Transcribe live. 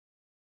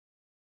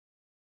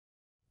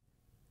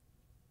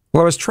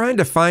Well, I was trying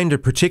to find a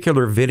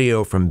particular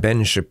video from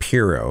Ben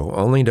Shapiro,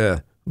 only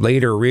to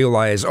later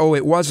realize, oh,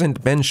 it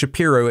wasn't Ben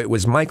Shapiro, it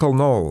was Michael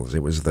Knowles.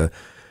 It was the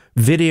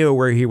video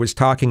where he was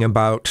talking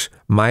about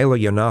Milo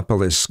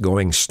Yiannopoulos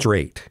going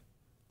straight.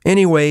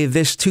 Anyway,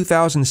 this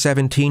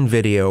 2017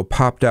 video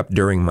popped up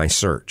during my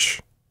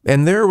search.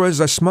 And there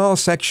was a small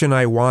section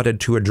I wanted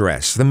to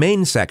address, the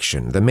main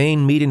section, the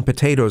main meat and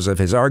potatoes of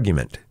his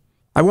argument.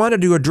 I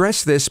wanted to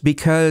address this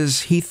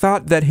because he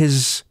thought that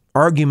his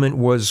argument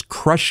was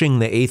crushing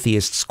the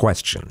atheist's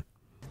question.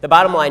 The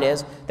bottom line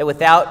is that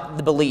without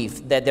the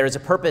belief that there is a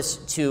purpose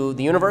to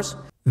the universe,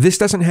 this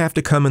doesn't have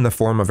to come in the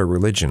form of a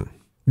religion.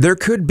 There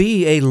could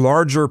be a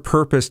larger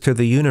purpose to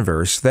the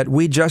universe that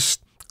we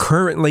just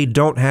currently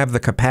don't have the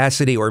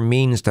capacity or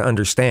means to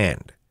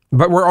understand.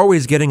 But we're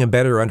always getting a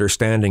better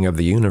understanding of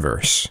the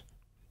universe.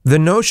 The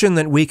notion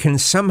that we can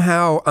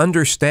somehow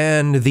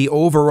understand the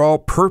overall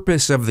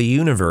purpose of the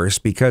universe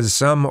because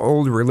some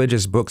old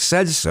religious book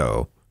says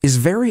so is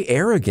very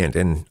arrogant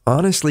and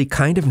honestly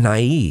kind of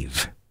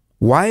naive.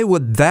 Why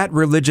would that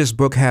religious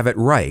book have it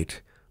right,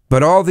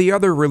 but all the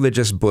other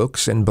religious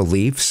books and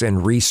beliefs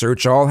and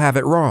research all have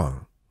it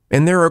wrong?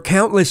 And there are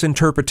countless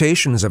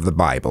interpretations of the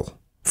Bible,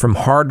 from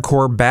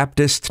hardcore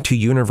Baptist to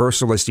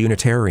Universalist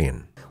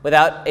Unitarian.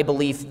 Without a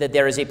belief that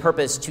there is a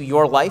purpose to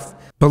your life.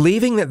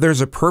 Believing that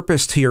there's a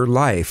purpose to your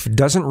life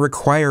doesn't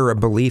require a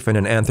belief in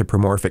an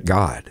anthropomorphic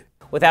God.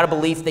 Without a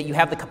belief that you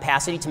have the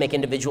capacity to make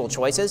individual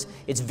choices,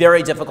 it's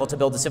very difficult to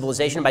build a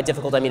civilization. By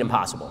difficult, I mean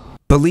impossible.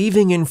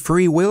 Believing in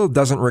free will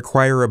doesn't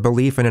require a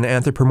belief in an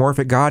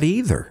anthropomorphic God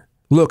either.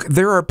 Look,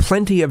 there are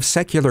plenty of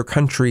secular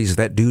countries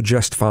that do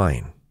just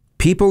fine.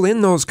 People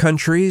in those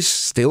countries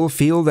still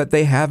feel that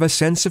they have a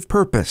sense of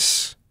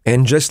purpose.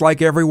 And just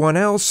like everyone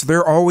else,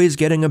 they're always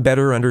getting a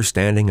better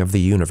understanding of the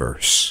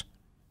universe.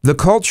 The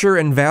culture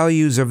and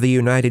values of the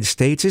United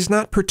States is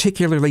not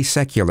particularly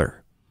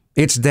secular.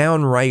 It's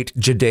downright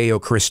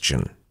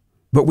Judeo-Christian.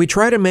 But we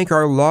try to make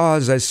our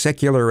laws as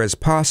secular as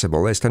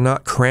possible as to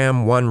not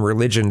cram one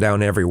religion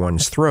down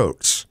everyone's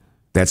throats.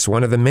 That's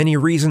one of the many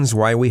reasons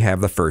why we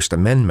have the First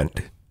Amendment.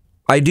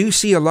 I do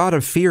see a lot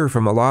of fear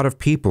from a lot of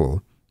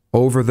people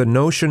over the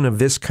notion of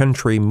this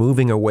country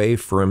moving away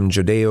from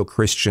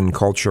Judeo-Christian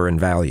culture and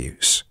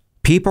values.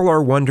 People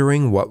are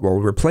wondering what will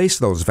replace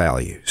those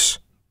values.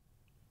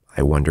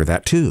 I wonder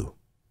that too.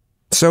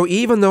 So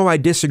even though I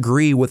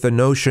disagree with the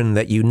notion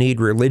that you need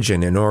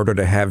religion in order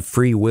to have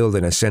free will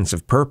and a sense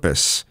of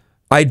purpose,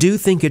 I do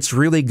think it's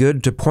really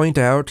good to point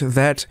out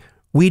that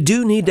we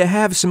do need to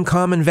have some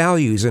common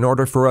values in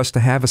order for us to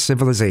have a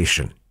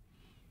civilization.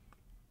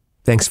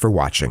 Thanks for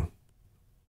watching.